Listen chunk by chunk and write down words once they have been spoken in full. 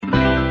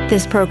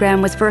This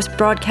program was first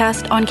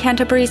broadcast on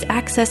Canterbury's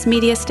access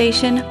media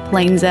station,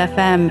 Plains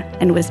FM,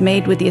 and was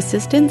made with the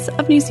assistance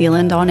of New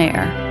Zealand On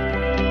Air.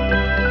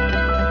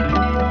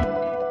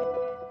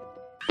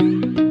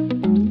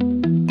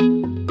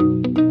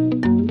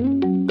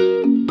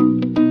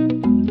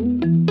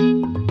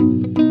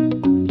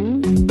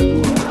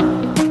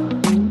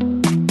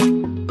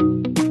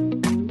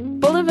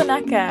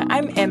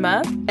 I'm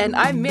Emma. And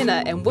I'm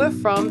Minna, and we're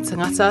from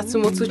Tangata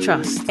Tumotu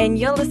Trust. And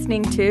you're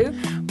listening to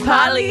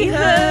Polyhood!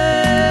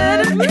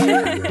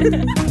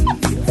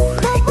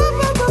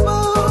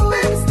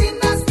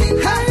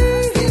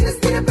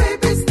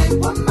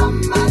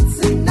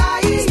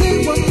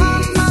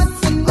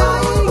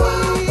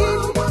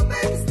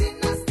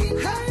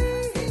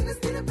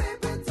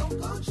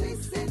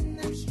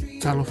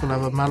 Talo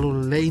whalawa malu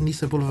lei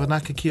nisa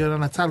bulavanaka kia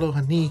rana talo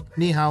hani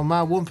ni hao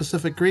ma warm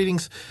Pacific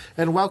greetings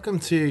and welcome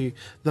to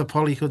the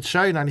Polyhood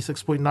show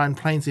 96.9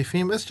 Plains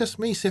FM. It's just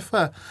me,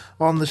 Sefa,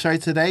 on the show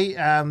today.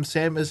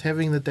 Sam is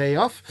having the day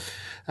off.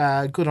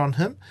 Good on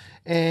him.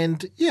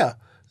 And yeah,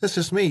 it's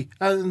just me.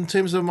 In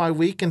terms of my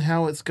week and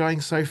how it's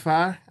going so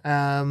far,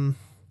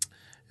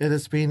 it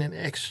has been an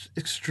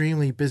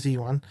extremely busy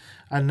one.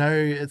 I know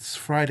it's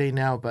Friday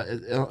now, but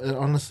it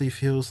honestly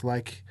feels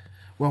like,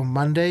 well,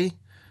 Monday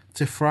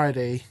to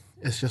Friday,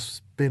 it's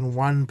just been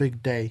one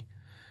big day.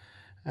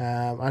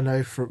 I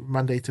know from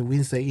Monday to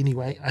Wednesday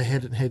anyway, I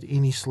hadn't had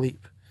any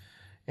sleep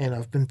and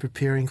I've been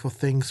preparing for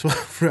things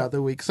throughout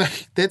the week. So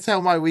that's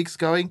how my week's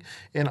going,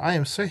 and I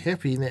am so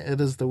happy that it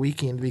is the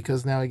weekend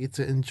because now I get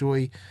to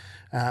enjoy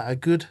a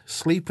good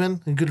sleep in,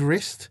 a good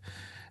rest,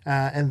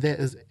 and that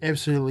is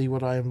absolutely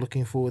what I am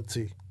looking forward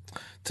to.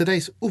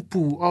 Today's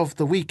upu of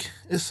the week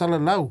is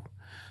salalau.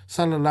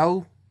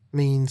 Salalau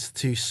means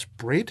to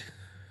spread.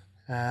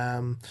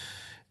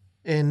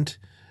 And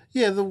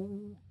yeah,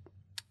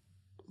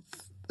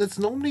 it's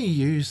normally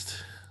used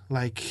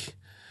like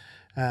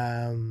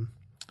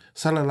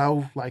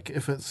salalau, like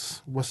if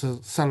was a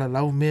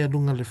salalau mea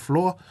lunga le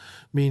floor,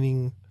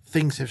 meaning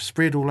things have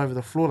spread all over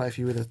the floor, like if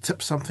you were to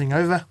tip something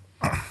over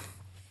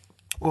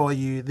or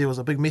there was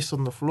a big mess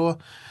on the floor,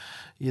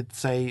 you'd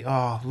say,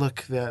 oh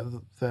look,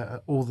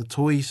 all the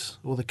toys,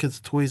 all the kids'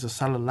 toys are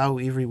salalau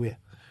everywhere.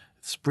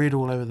 It's spread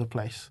all over the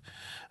place.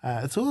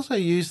 It's also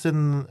used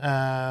in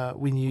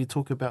when you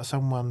talk about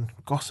someone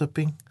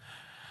gossiping.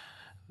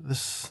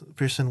 This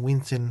person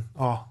went in,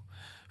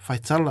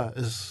 faitala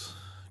is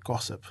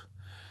gossip.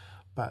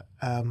 But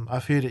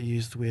I've heard it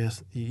used where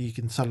you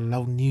can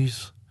salalau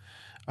news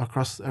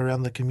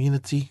around the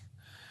community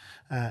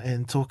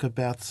and talk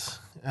about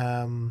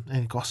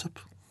and gossip.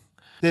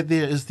 That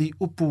there is the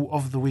upu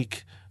of the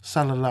week,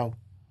 salalau.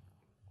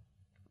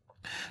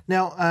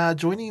 Now,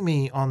 joining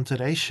me on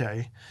today's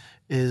show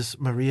is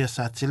Maria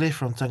Satile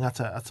from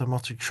Tangata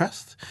Atamotu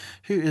Trust,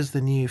 who is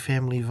the new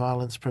Family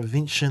Violence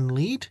Prevention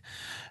Lead.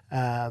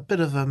 Bit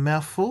of a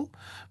mouthful,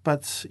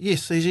 but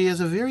yes, she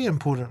has a very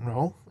important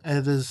role.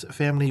 It is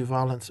family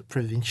violence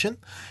prevention,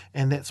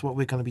 and that's what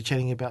we're going to be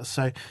chatting about.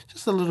 So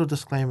just a little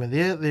disclaimer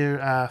there. There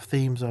are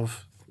themes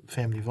of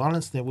family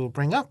violence that we'll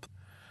bring up.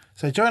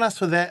 So join us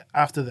for that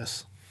after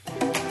this.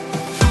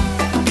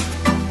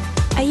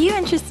 Are you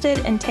interested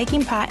in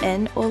taking part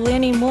in or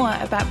learning more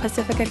about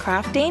Pasifika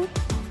crafting?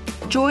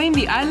 Join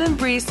the Island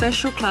Breeze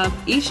Social Club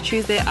each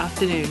Tuesday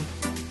afternoon.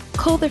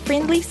 Call the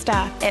friendly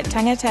staff at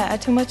Tangata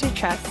Atamotu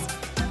Trust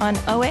on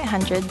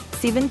 0800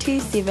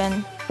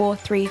 727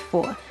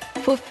 434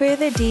 for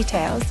further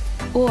details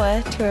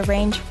or to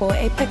arrange for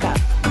a pickup.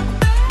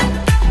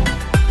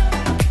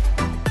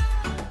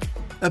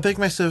 A big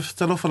massive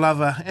talofa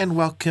lava and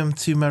welcome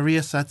to Maria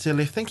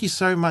Satile. Thank you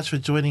so much for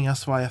joining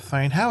us via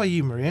phone. How are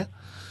you, Maria?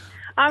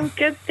 I'm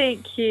good,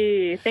 thank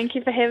you. Thank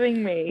you for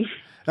having me.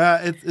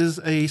 It is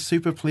a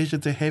super pleasure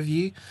to have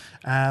you.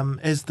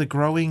 As the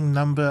growing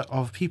number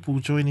of people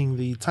joining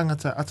the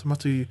Tangata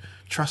Atamotu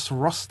Trust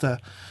roster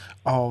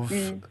of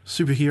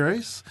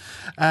superheroes,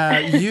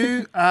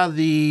 you are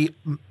the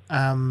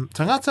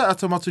Tangata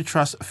Atamotu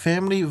Trust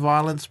Family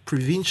Violence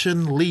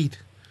Prevention Lead.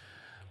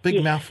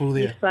 Big mouthful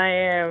there. Yes, I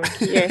am.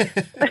 Yes.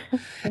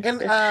 And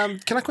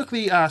can I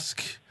quickly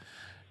ask,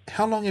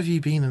 how long have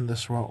you been in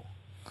this role?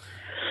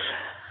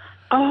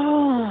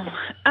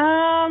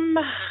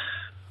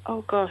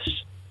 Oh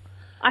gosh,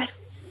 I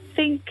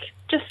think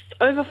just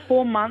over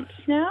 4 months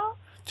now.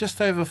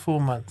 Just over 4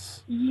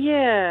 months.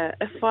 Yeah,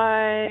 if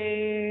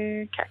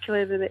I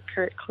calculated it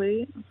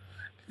correctly.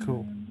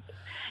 Cool.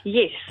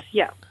 Yes,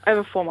 yeah,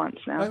 over 4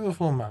 months now. Over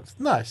 4 months.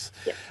 Nice.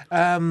 Yeah.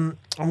 I'm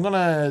going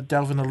to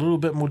delve in a little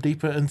bit more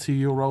deeper into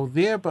your role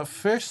there, but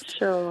first,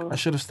 Sure. I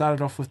should have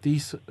started off with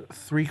these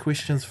 3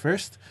 questions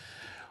first.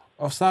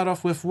 I'll start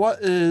off with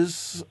what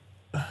is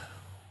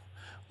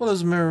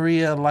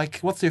Maria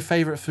like? What's your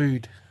favourite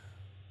food?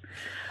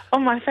 Oh,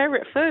 my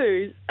favourite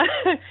food?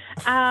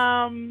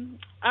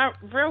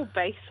 Real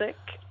basic.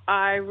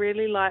 I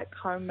really like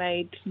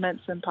homemade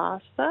mince and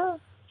pasta.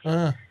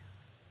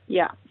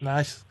 Yeah.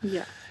 Nice.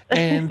 Yeah.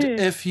 And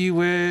if you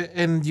were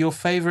in your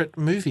favourite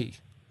movie?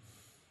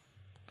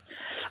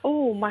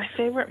 Oh, my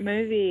favourite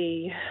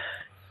movie.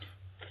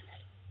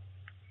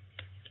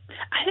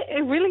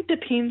 it really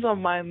depends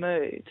on my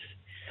mood.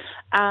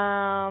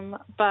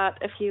 But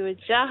if you were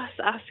just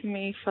asking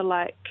me for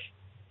like,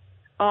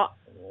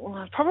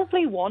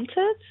 probably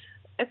Wanted.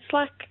 It's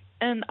like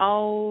an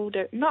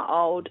not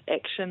old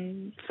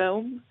action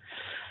film.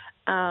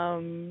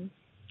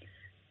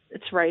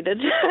 It's rated.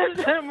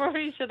 So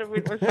probably should have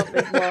went with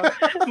something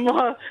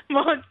more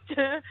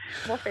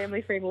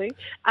family friendly.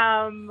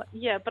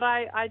 But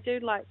I do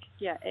like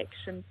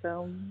action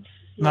films.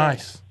 Yeah.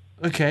 Nice.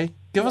 Okay,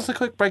 give us a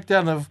quick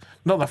breakdown of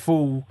not the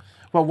full.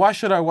 Well, why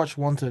should I watch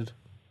Wanted?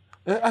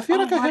 I feel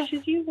like I have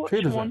should you watch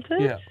heard of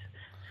Wanted? it. Yeah.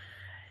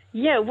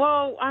 Yeah,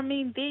 well, I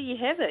mean, there you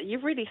have it.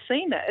 You've already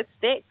seen it. It's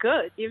that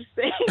good. You've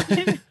seen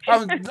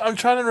I'm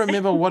trying to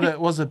remember what it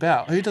was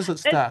about. Who does it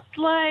star? It's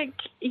like,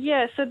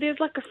 so there's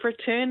like a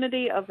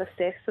fraternity of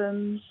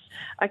assassins.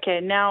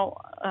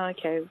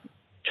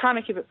 Trying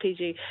to keep it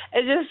PG.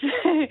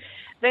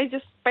 They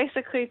just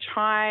basically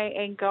try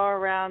and go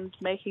around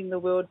making the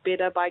world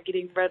better by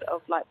getting rid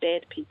of like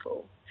bad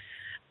people.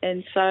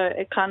 And so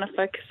it kind of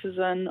focuses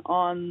in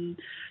on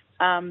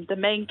the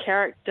main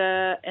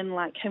character and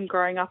like him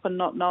growing up and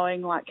not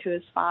knowing like who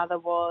his father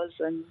was,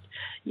 and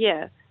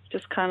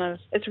just kind of,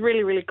 it's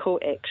really, really cool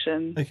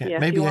action. Okay,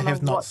 maybe I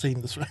have not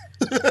seen this one.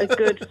 A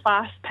good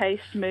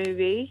fast-paced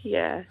movie,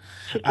 check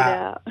it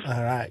out.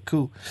 All right,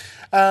 cool.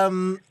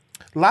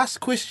 Last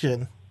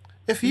question.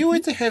 If you were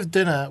to have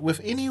dinner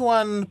with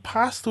anyone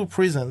past or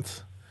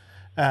present,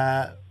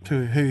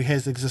 who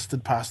has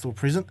existed past or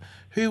present,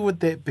 who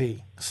would that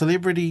be?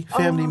 Celebrity,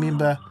 family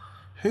member?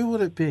 Who would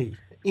it be?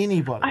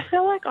 Anybody? I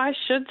feel like I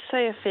should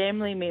say a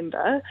family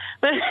member,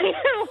 but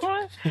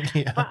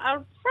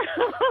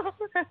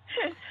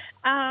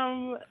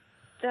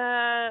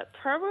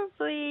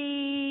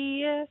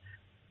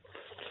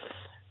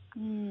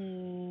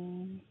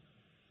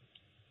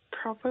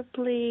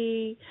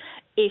probably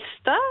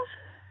Esther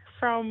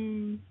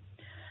from,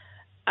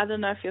 I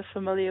don't know if you're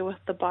familiar with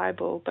the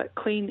Bible, but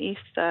Queen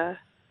Esther.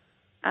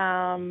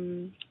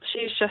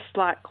 She's just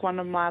like one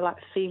of my like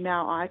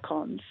female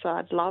icons, so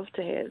I'd love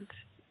to have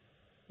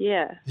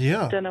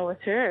dinner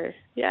with her.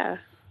 Yeah.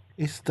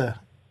 Esther,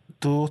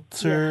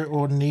 daughter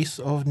or niece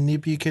of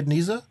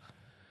Nebuchadnezzar?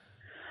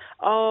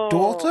 Oh,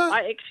 daughter?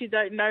 I actually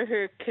don't know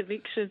her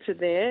connection to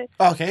that.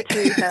 Okay.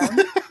 To him.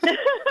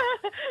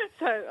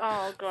 So,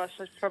 oh gosh,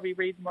 I should probably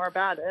read more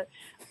about it.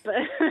 But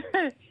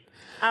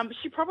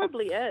she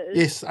probably is.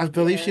 Yes, I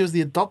believe she was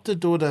the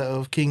adopted daughter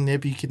of King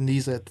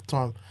Nebuchadnezzar at the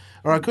time.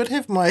 Or I could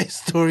have my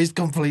stories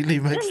completely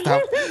mixed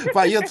up.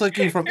 But you're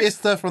talking from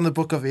Esther, from the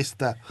book of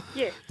Esther.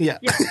 Yes. Yeah.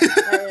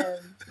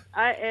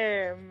 I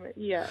am.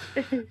 Yeah.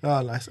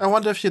 Oh, nice. I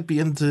wonder if she'd be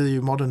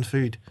into modern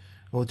food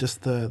or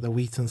just the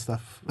wheat and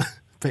stuff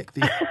back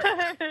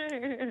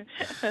then.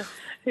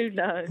 Who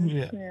knows?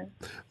 Yeah.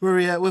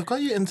 Maria, we've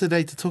got you in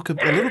today to talk a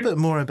little bit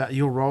more about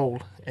your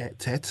role at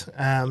TAT,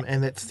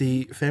 and that's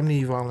the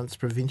Family Violence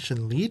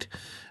Prevention Lead.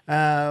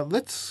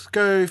 Let's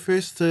go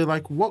first to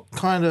what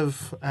kind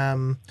of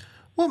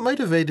what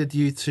motivated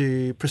you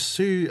to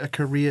pursue a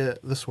career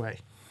this way?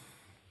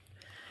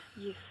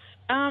 Yes,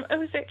 it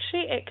was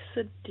actually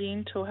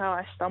accidental how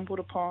I stumbled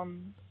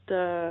upon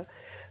the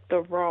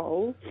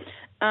role.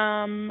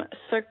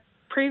 So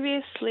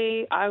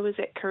previously, I was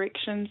at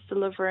corrections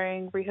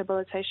delivering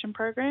rehabilitation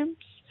programs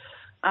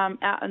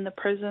out in the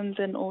prisons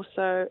and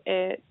also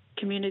at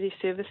community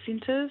service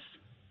centres.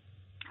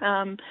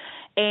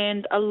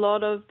 And a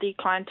lot of the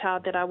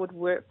clientele that I would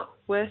work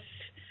with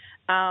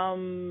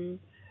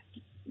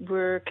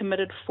were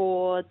committed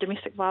for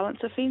domestic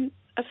violence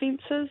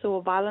offences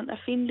or violent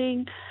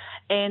offending.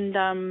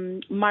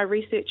 And my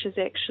research is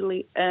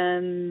actually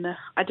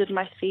I did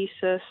my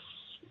thesis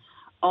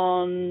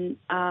on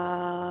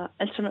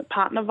intimate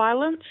partner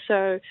violence.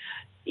 So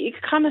you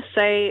could kind of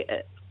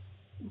say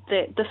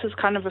that this is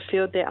kind of a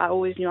field that I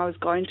always knew I was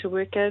going to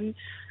work in.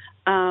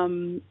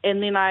 And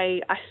then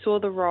I saw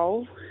the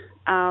role.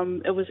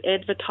 It was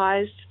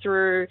advertised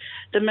through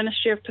the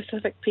Ministry of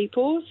Pacific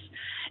Peoples,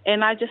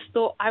 and I just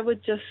thought I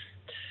would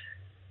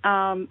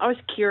I was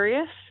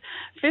curious,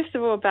 first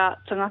of all, about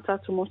Tangata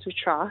Tumotu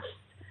Trust,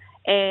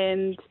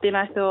 and then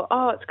I thought,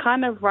 it's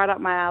kind of right up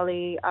my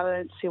alley. I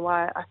don't see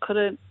why I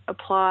couldn't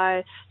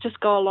apply, just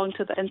go along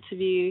to the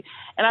interview.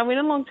 And I went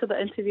along to the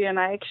interview, and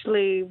I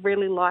actually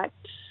really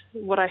liked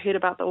what I heard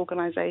about the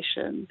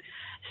organisation.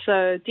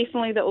 So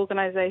definitely the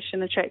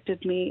organisation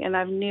attracted me, and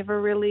I've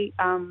never really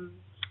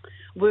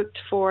worked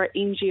for an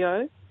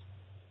NGO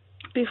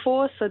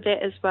before, so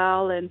that as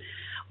well, and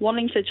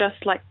wanting to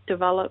just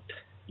develop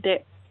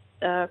that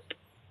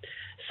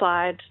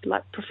side,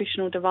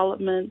 professional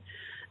development.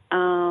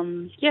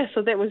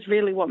 So that was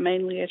really what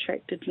mainly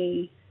attracted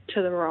me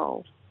to the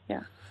role.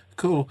 Yeah.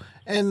 Cool.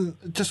 And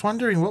just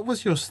wondering, what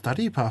was your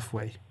study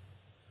pathway?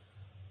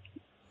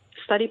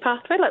 Study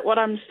pathway, what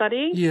I'm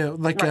studying? Yeah,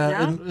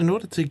 in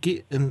order to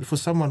get in, for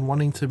someone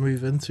wanting to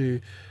move into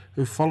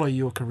or follow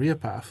your career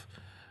path,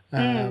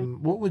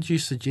 what would you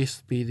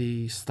suggest be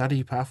the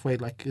study pathway?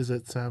 Is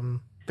it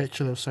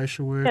Bachelor of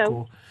Social Work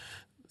or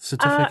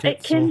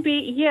certificates? It can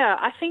be, yeah.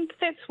 I think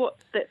that's what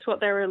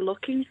they were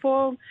looking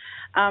for.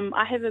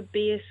 I have a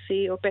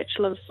BSc or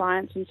Bachelor of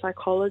Science in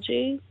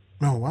Psychology,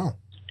 Oh, wow.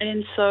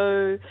 and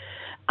so,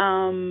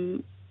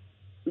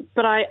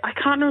 but I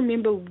can't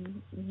remember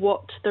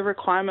what the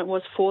requirement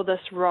was for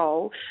this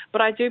role.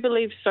 But I do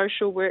believe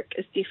social work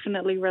is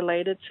definitely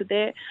related to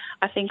that.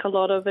 I think a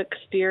lot of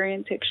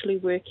experience actually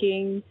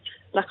working,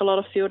 like a lot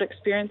of field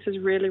experience, is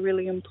really,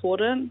 really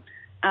important.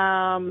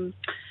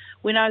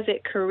 When I was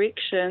at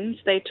corrections,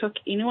 they took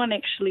anyone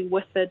actually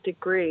with a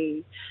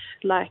degree.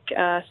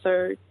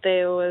 So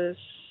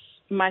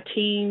my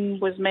team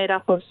was made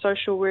up of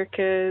social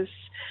workers.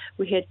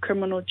 We had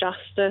criminal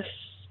justice,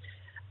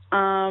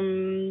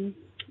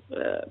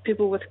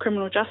 people with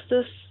criminal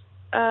justice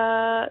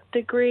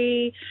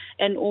degree,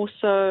 and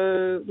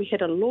also we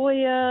had a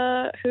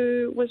lawyer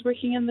who was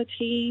working in the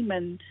team,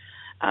 and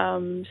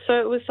so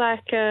it was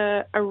like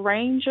a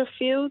range of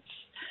fields.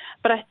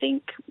 But I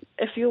think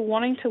if you're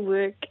wanting to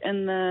work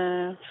in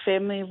the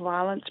family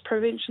violence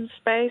prevention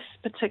space,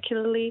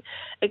 particularly,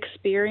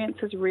 experience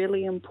is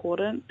really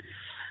important.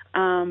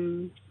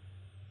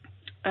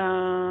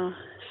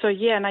 So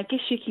yeah, and I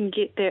guess you can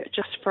get that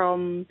just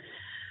from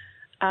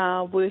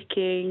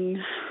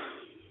working.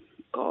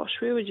 Gosh,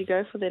 where would you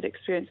go for that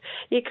experience?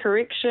 Yeah,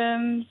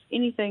 corrections,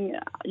 anything,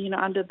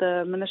 under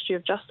the Ministry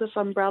of Justice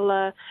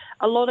umbrella.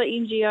 A lot of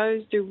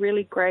NGOs do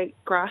really great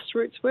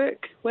grassroots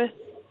work with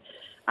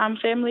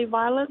family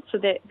violence, so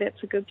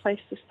that's a good place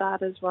to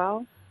start as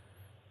well.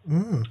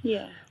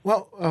 Yeah.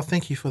 Well,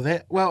 thank you for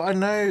that. Well, I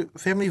know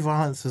family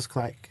violence is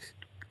quite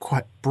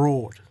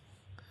broad.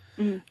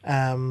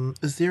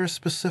 Is there a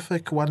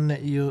specific one that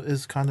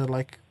is kind of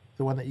like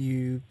the one that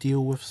you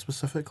deal with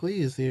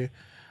specifically? Is there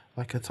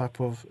like a type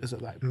of, is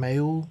it like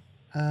male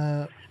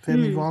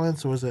family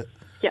violence, or is it?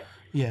 Yeah.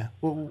 Yeah.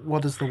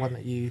 What is the one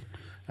that you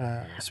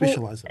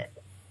specialize in?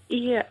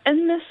 Yeah,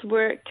 in this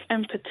work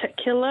in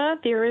particular,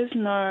 there is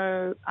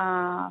no,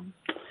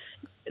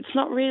 it's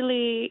not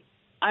really,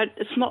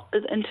 it's not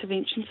an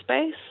intervention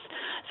space.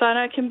 So I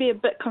know it can be a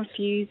bit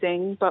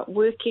confusing, but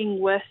working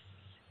with,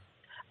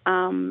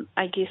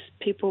 I guess,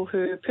 people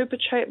who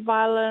perpetrate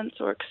violence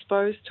or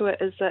exposed to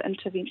it is the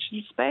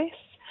intervention space.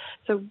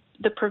 So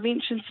the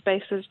prevention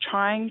space is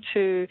trying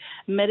to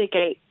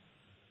mitigate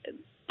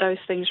those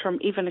things from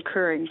even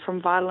occurring,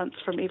 from violence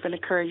from even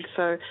occurring.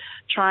 So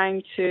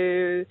trying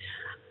to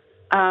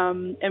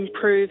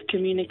improve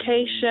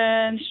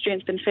communication,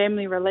 strengthen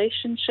family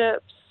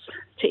relationships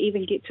to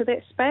even get to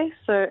that space.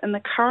 So in the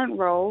current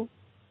role,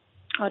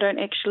 I don't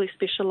actually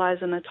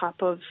specialize in a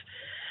type of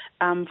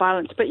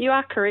violence, but you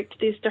are correct.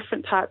 There's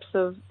different types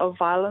of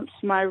violence.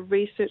 My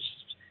research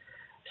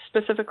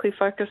specifically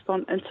focused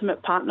on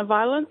intimate partner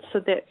violence, so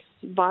that's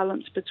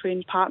violence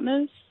between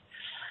partners.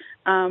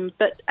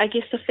 But I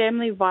guess the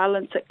family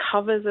violence,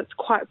 it's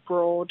quite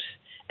broad.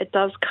 It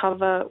does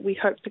cover, we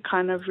hope to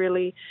kind of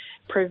really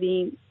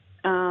prevent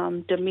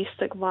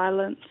domestic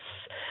violence,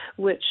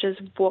 which is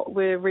what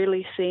we're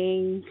really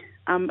seeing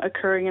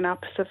occurring in our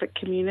Pacific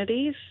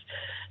communities.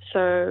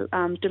 So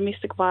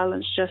domestic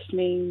violence just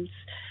means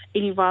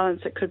any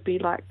violence. It could be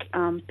like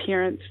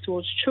parents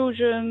towards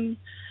children,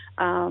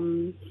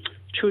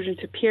 children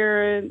to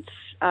parents,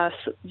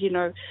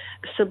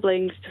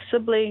 siblings to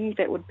siblings.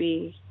 That would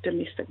be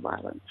domestic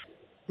violence.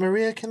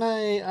 Maria, can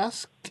I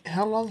ask,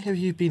 how long have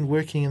you been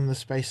working in the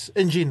space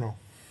in general?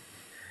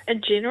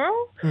 In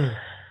general? Mm.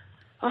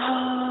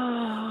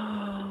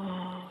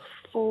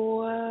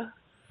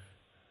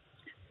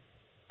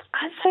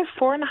 I'd say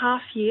 4.5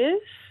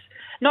 years.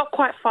 Not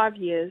quite 5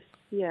 years,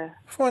 yeah.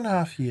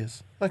 4.5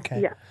 years,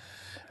 okay.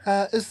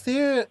 Yeah. Is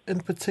there in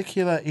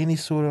particular any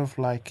sort of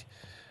like,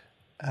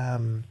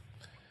 the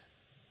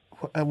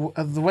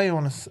way I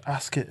want to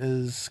ask it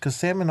is, because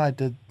Sam and I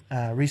did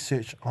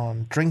research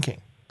on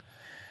drinking,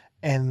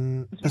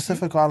 and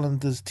Pacific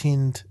Islanders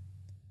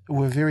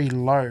were very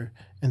low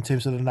in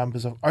terms of the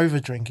numbers of over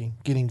drinking,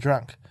 getting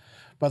drunk,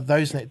 but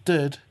those that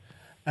did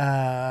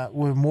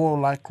were more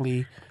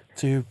likely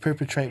to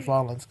perpetrate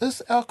violence.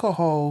 Is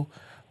alcohol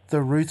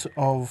the root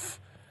of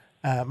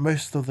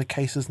most of the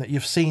cases that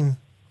you've seen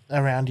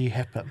around you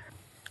happen?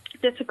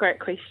 That's a great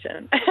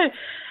question.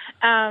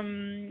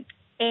 And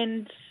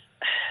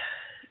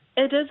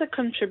it is a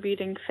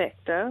contributing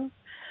factor,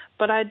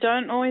 but I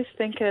don't always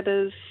think it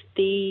is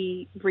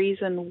the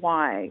reason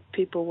why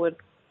people would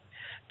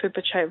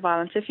perpetrate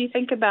violence. If you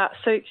think about,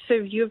 so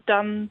you've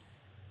done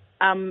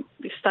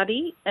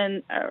study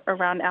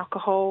around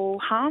alcohol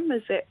harm,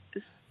 is that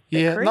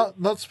correct?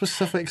 not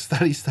specific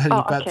study,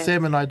 oh, but okay.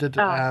 Sam and I did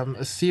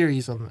a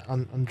series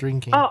on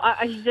drinking.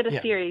 You did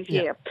a series,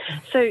 yeah.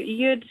 So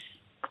you'd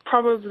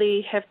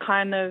probably have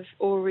kind of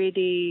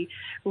already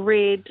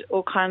read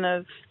or kind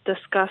of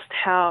discussed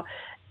how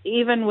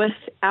even with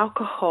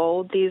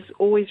alcohol, there's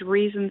always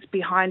reasons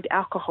behind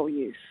alcohol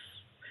use.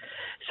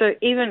 So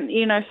even,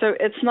 so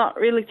it's not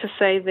really to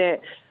say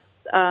that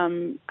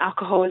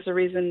alcohol is the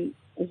reason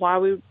why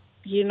we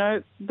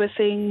we're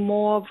seeing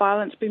more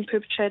violence being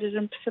perpetrated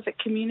in Pacific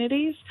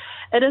communities.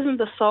 It isn't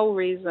the sole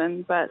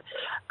reason, but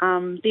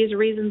there's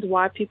reasons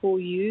why people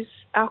use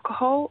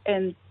alcohol,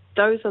 and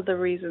those are the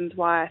reasons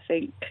why I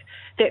think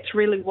that's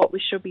really what we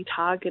should be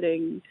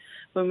targeting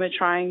when we're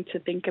trying to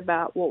think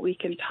about what we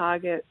can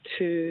target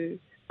to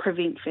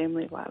prevent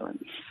family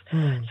violence.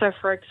 So,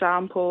 for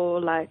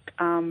example, I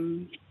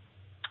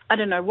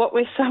don't know, what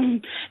were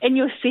some, in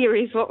your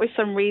series, what were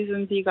some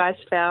reasons you guys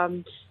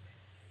found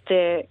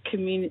that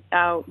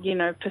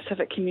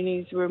Pacific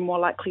communities were more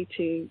likely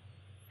to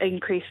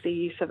increase the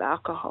use of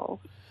alcohol?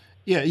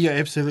 Yeah,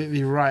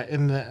 absolutely right.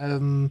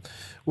 And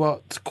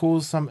what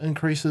caused some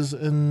increases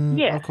in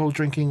alcohol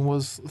drinking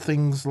was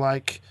things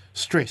like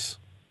stress.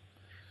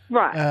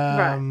 Right.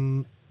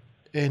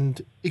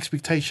 And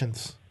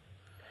expectations.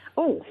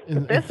 Oh,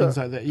 and things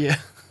like that, yeah.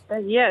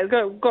 Yeah,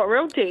 got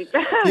real deep.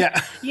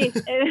 Yeah. Yes,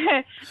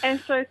 and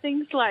so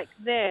things like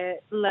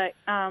that,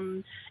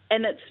 and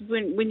it's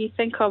when you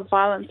think of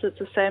violence, it's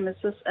the same as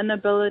this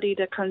inability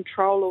to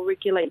control or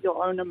regulate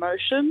your own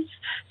emotions.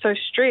 So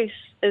stress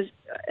is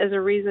a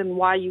reason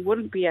why you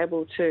wouldn't be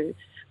able to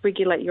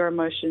regulate your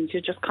emotions.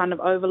 You're just kind of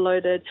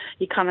overloaded.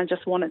 You kind of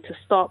just want it to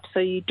stop.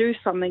 So you do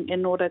something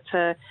in order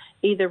to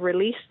either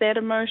release that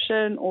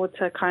emotion or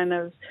to kind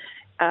of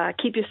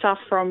keep yourself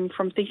from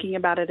thinking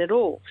about it at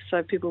all.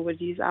 So people would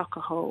use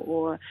alcohol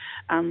or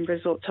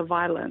resort to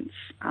violence.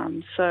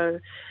 So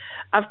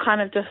I've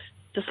kind of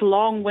just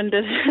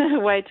long-winded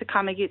way to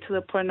kind of get to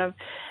the point of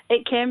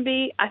it can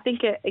be, I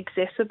think it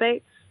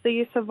exacerbates the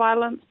use of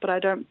violence, but I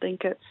don't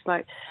think it's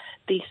like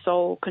the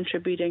sole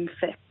contributing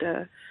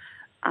factor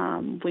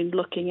when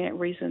looking at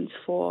reasons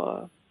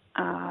for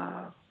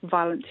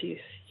violence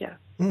use. Yeah.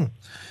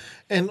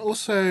 And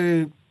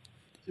also,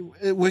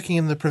 working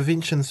in the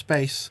prevention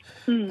space,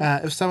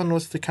 if someone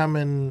was to come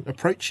and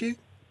approach you,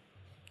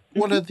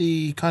 what are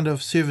the kind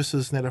of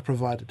services that are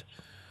provided?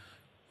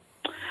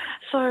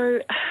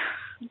 So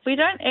we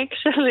don't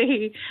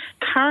actually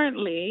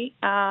currently,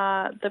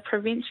 the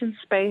prevention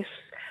space,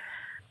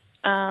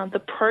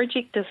 the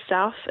project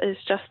itself is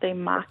just a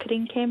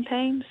marketing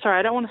campaign. Sorry,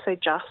 I don't want to say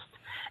just.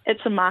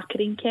 It's a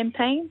marketing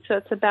campaign. So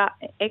it's about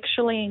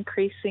actually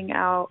increasing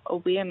our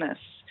awareness,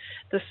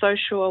 the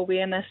social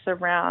awareness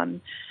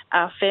around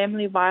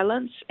family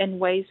violence and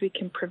ways we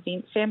can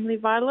prevent family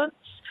violence.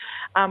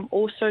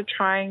 Also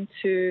trying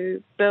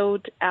to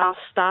build our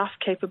staff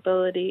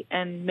capability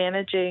and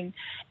managing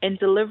and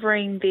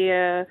delivering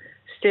their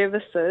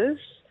services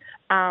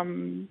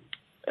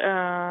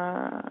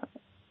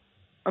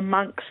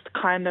amongst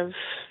kind of,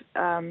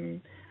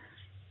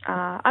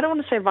 I don't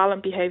want to say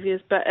violent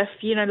behaviors, but if,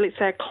 let's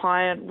say a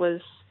client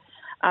was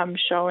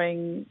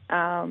showing,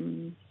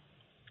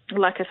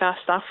 like if our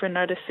staff were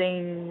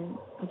noticing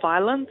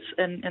violence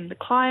in the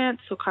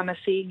clients or kind of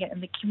seeing it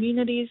in the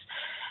communities,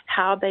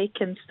 how they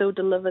can still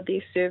deliver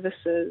their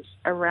services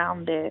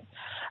around that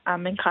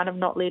and kind of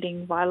not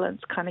letting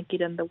violence kind of get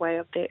in the way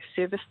of that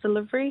service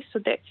delivery. So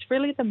that's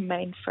really the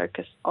main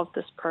focus of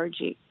this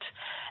project,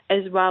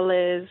 as well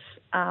as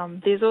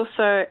there's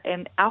also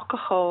an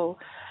alcohol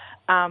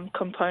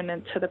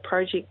component to the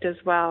project as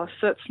well.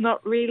 So it's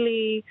not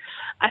really,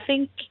 I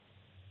think,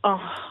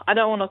 I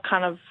don't want to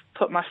kind of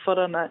put my foot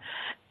on it.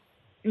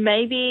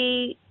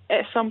 Maybe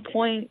at some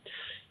point,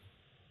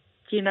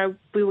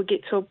 we will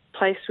get to a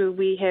place where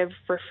we have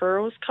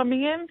referrals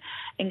coming in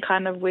and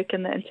kind of work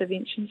in the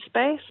intervention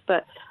space,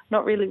 but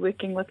not really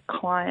working with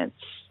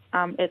clients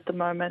at the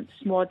moment.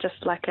 It's more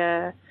just like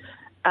a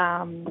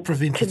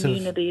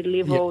community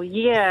level,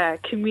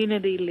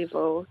 community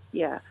level,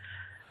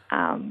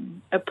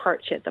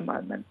 approach at the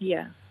moment,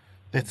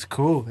 That's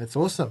cool. That's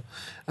awesome.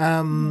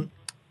 And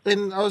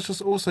I was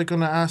just also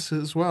going to ask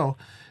as well,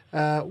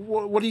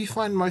 what do you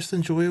find most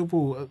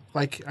enjoyable?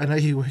 Like, I know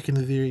you work in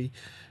a very,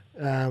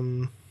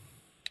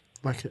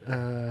 like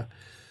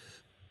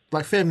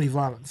family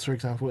violence, for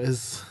example,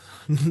 is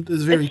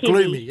very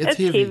gloomy. It's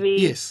heavy.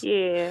 Yes.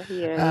 Yeah,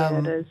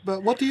 it is.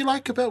 But what do you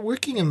like about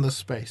working in this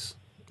space,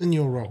 in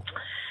your role?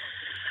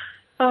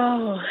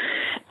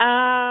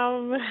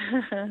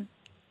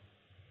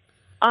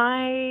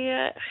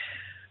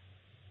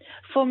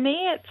 For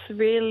me, it's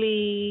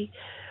really,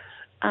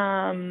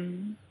 I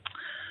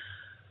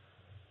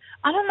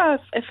don't know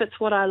if it's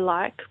what I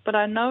like, but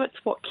I know it's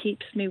what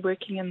keeps me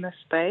working in this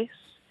space.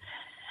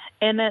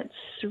 And it's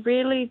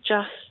really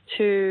just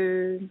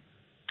to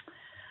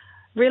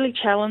really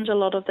challenge a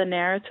lot of the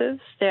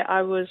narratives that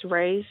I was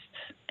raised,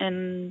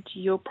 and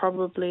you're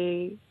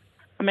probably,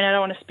 I don't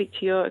want to speak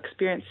to your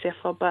experience,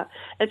 Sefa, but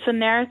it's a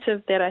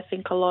narrative that I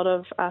think a lot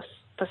of us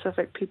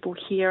Pacific people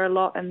hear a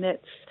lot, and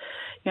that's,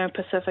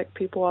 Pacific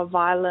people are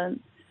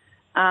violent.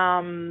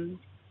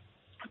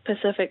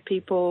 Pacific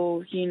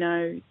people,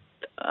 they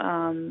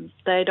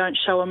don't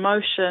show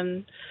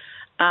emotion.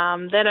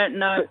 They don't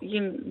know,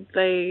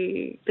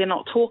 they're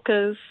not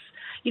talkers.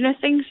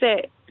 Things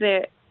that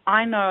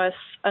I know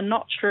are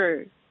not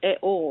true at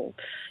all.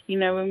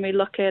 When we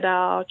look at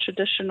our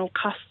traditional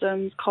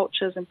customs,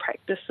 cultures and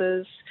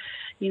practices,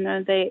 You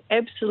know, they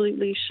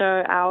absolutely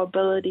show our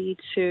ability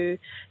to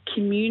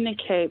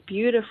communicate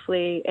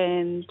beautifully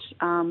and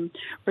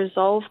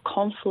resolve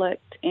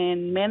conflict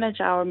and manage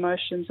our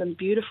emotions in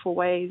beautiful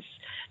ways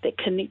that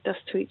connect us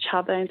to each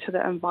other and to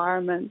the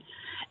environment.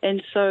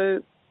 And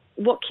so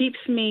what keeps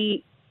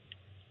me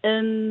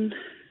in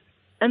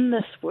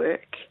this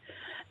work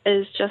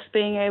is just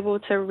being able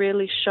to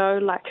really show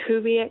like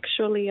who we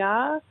actually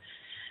are.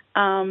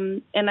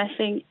 And I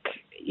think,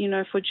 you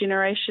know, for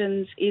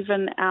generations,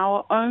 even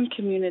our own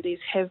communities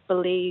have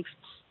believed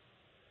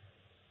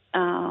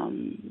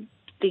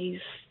these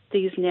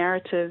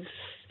narratives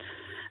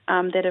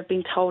that have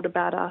been told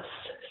about us.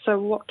 So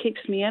what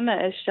keeps me in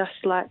it is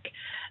just like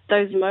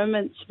those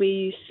moments where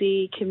you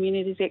see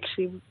communities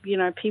actually, you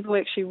know, people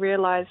actually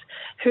realize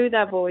who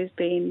they've always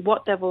been,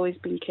 what they've always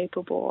been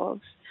capable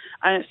of.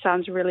 I know it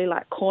sounds really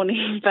like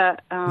corny,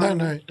 but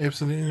No,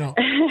 absolutely not.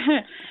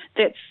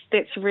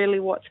 that's really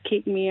what's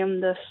kept me in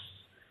this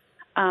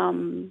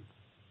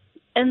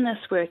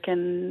work.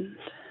 And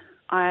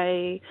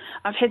I've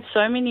had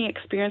so many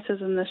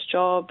experiences in this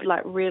job,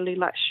 like really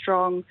like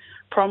strong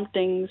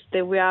promptings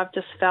that where I've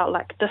just felt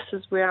like this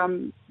is where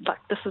I'm, like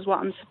this is what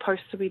I'm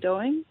supposed to be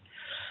doing.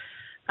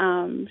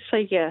 So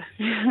yeah,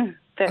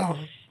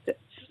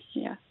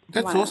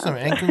 That's awesome,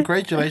 and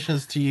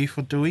congratulations to you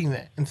for doing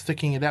that and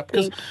sticking it out.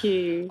 Because Thank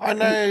you. I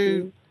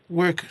know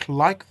work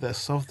like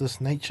this, of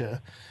this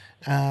nature,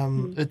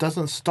 it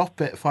doesn't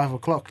stop at 5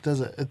 o'clock,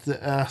 does it?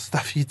 It's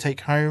stuff you take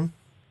home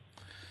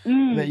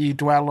that you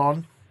dwell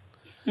on,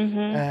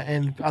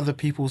 and other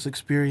people's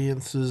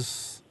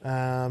experiences,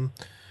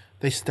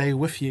 they stay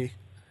with you.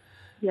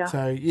 Yeah.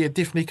 So, yeah,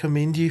 definitely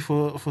commend you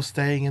for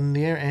staying in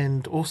there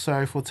and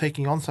also for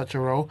taking on such a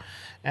role.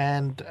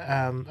 And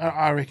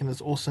I reckon it's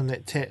awesome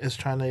that Tat is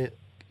trying to,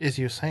 as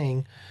you're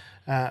saying,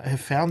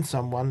 have found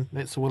someone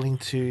that's willing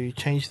to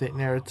change that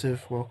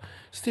narrative, well,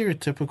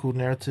 stereotypical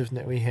narrative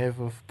that we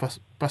have of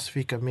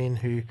Pasifika men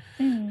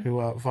who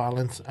are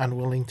violent,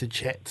 unwilling to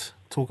chat,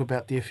 talk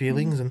about their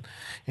feelings and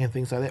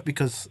things like that.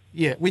 Because,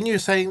 yeah, when you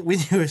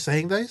were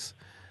saying those,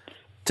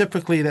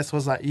 typically that's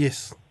what's like,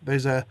 yes,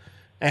 those are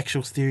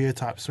actual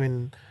stereotypes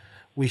when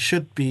we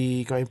should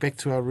be going back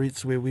to our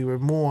roots where we were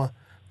more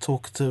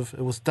talkative.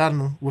 It was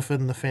done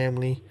within the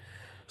family,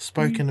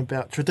 spoken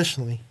about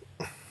traditionally.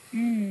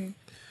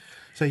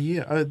 So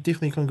yeah, I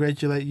definitely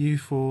congratulate you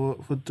for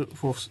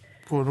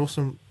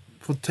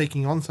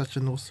taking on such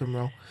an awesome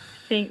role.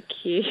 Thank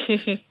you.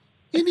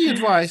 Any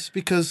advice,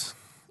 because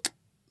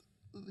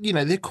you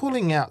know they're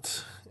calling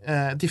out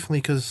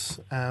definitely because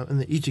in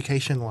the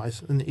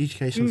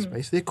education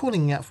space, they're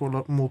calling out for a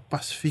lot more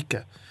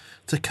Pasifika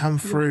to come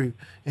through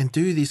and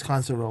do these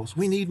kinds of roles.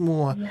 We need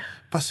more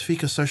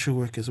Pasifika social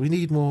workers. We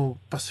need more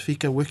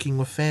Pasifika working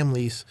with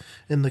families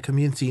in the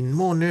community,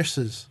 more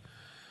nurses.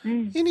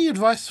 Any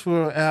advice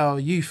for our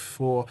youth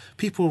or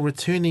people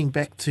returning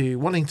back to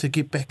wanting to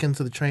get back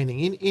into the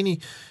training?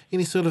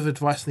 Any sort of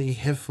advice that you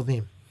have for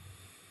them?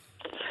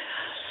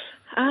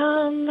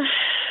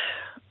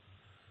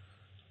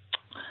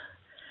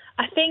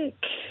 I think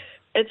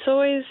it's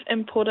always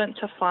important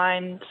to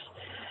find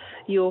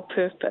your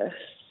purpose.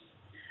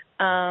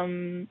 I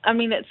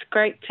mean, it's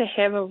great to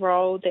have a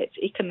role that's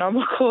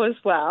economical as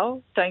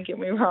well, don't get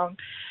me wrong,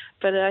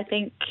 but I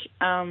think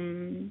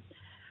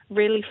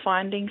really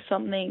finding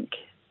something,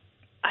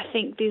 I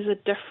think there's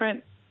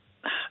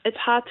it's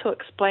hard to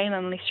explain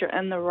unless you're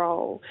in the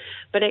role,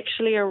 but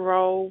actually a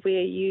role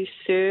where you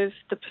serve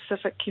the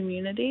Pacific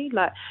community,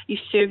 like you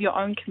serve your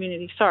own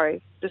community,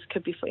 sorry, this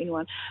could be for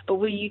anyone, but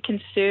where you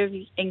can serve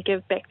and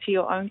give back to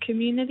your own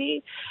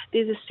community,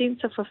 there's a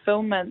sense of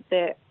fulfillment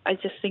that I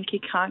just think you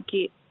can't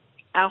get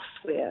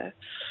elsewhere.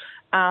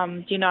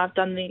 You know, I've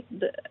done the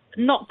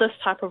not this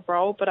type of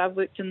role, but I've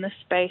worked in this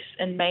space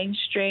in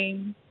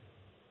mainstream,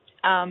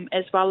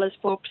 as well as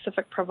for a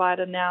Pacific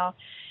provider now,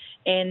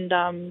 and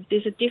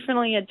there's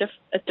definitely a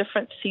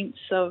different sense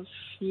of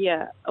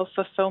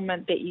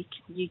fulfillment that you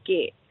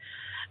get,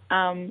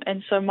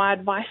 and so my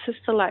advice is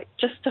to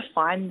just to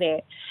find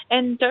that,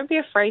 and don't be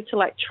afraid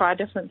to try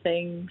different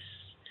things.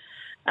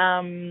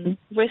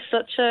 We're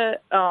such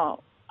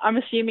I'm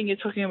assuming you're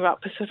talking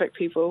about Pacific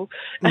people.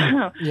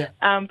 But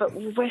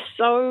we're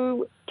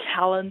so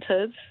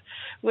talented.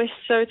 And we're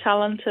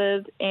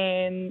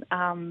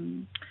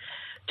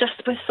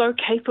so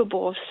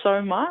capable of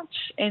so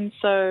much. And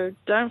so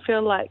don't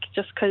feel like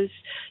just because,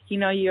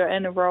 you're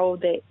in a role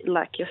that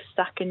you're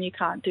stuck and you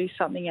can't do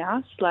something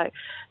else,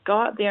 go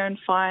out there and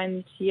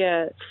find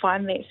that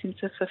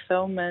sense of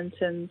fulfillment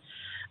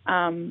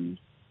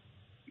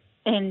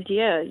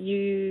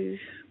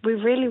we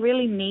really,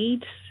 really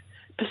need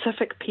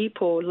Pacific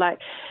people.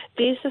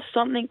 There's just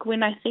something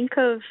when I think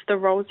of the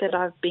roles that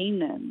I've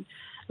been in,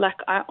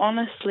 I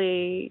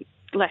honestly,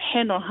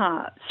 hand on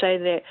heart, say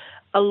that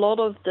a lot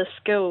of the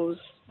skills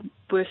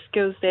were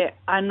skills that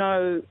I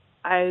know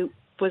I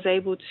was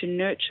able to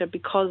nurture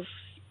because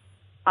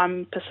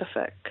I'm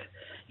Pacific.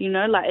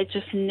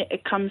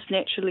 It comes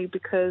naturally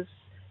because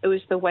it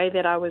was the way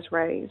that I was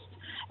raised.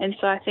 And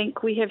so I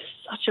think we have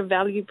such a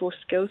valuable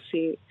skill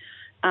set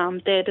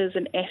that is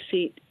an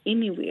asset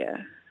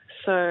anywhere.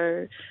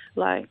 So,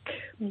 like,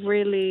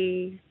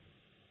 really,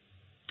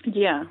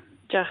 yeah,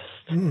 just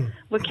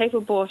we're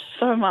capable of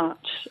so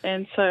much.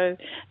 And so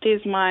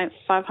there's my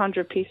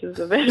 500 pieces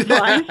of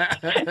advice.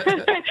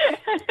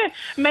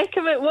 Make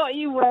of it what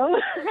you will.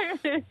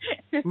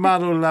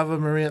 Maro lava,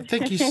 Maria.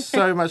 Thank you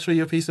so much for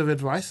your piece of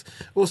advice.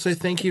 Also,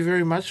 thank you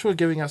very much for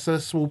giving us a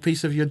small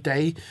piece of your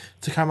day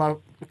to come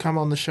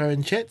on the show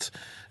and chat.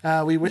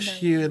 We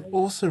wish you an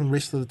awesome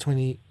rest of the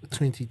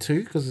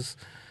 2022 because it's,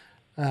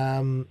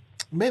 man,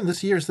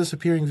 this year is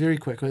disappearing very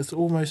quick. It's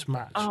almost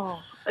March. Oh,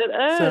 it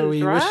is, so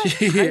we right?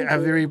 wish you a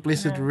very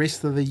blessed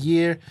rest of the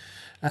year.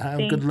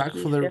 Good luck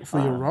for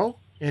your role.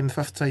 And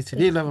whawhatai te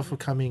re lava for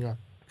coming on.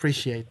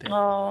 Appreciate that.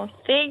 Oh,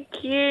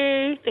 thank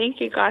you.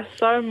 Thank you guys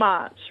so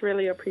much.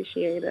 Really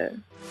appreciate it.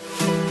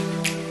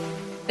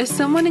 Is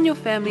someone in your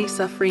family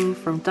suffering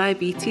from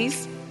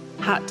diabetes,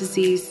 heart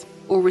disease,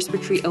 or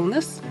respiratory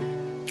illness?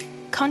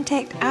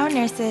 Contact our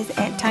nurses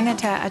at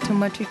Tangata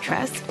Atumotu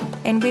Trust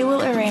and we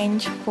will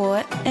arrange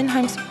for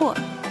in-home support.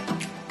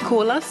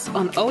 Call us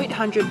on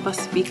 0800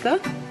 Pasifika,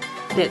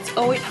 that's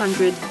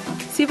 0800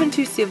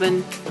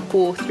 727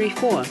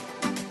 434,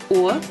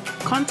 or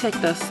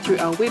contact us through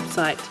our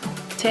website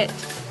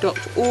tat.org.nz,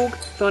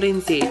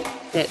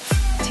 that's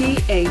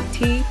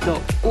tat.org.nz.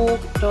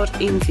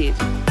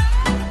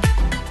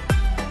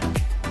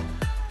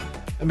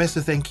 A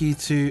massive thank you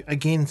to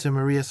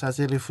Maria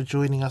Sazelu for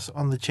joining us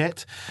on the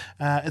chat.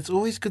 It's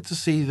always good to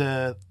see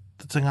the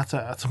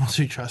Tangata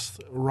Atumotu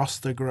Trust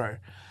roster grow.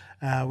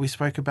 We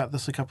spoke about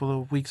this a couple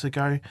of weeks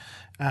ago,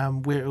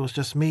 where it was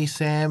just me,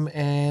 Sam,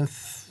 and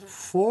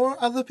 4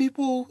 other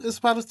people as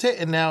part of TET,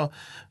 and now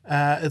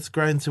it's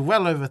grown to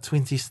well over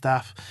 20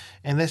 staff,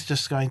 and that's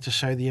just going to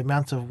show the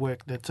amount of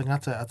work that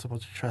Tangata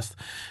Atumotu Trust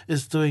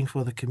is doing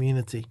for the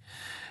community.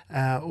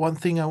 One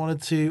thing I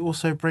wanted to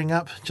also bring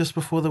up just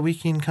before the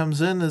weekend comes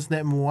in is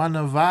that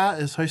Moana Wā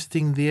is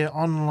hosting their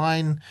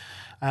online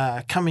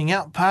coming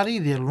out party,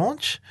 their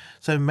launch.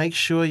 So make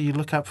sure you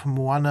look up for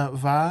Moana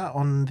Wā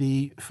on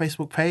the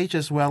Facebook page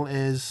as well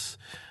as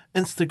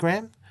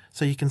Instagram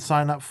so you can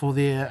sign up for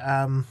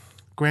their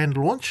grand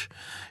launch,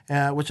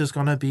 which is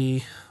going to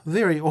be a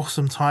very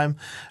awesome time.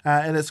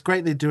 And it's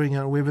great they're doing it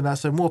on a webinar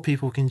so more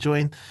people can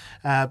join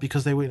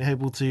because they weren't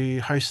able to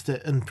host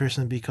it in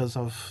person because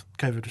of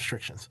COVID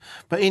restrictions.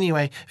 But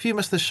anyway, if you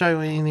missed the show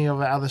or any of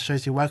our other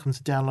shows, you're welcome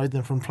to download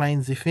them from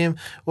Plains FM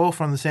or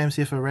from the Sam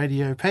Sefa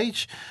radio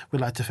page.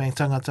 We'd like to thank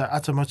Tangata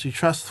Atumotu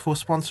Trust for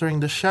sponsoring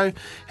the show.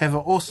 Have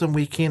an awesome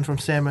weekend from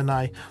Sam and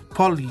I.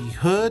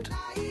 Polyhood.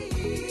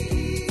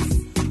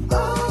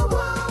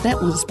 That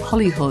was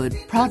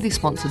Polyhood, proudly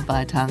sponsored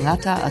by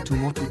Tangata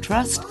Atumotu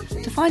Trust.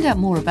 To find out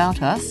more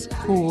about us,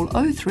 call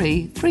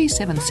 03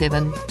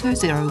 377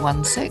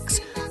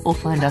 2016 or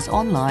find us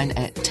online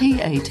at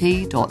tat.org.nz.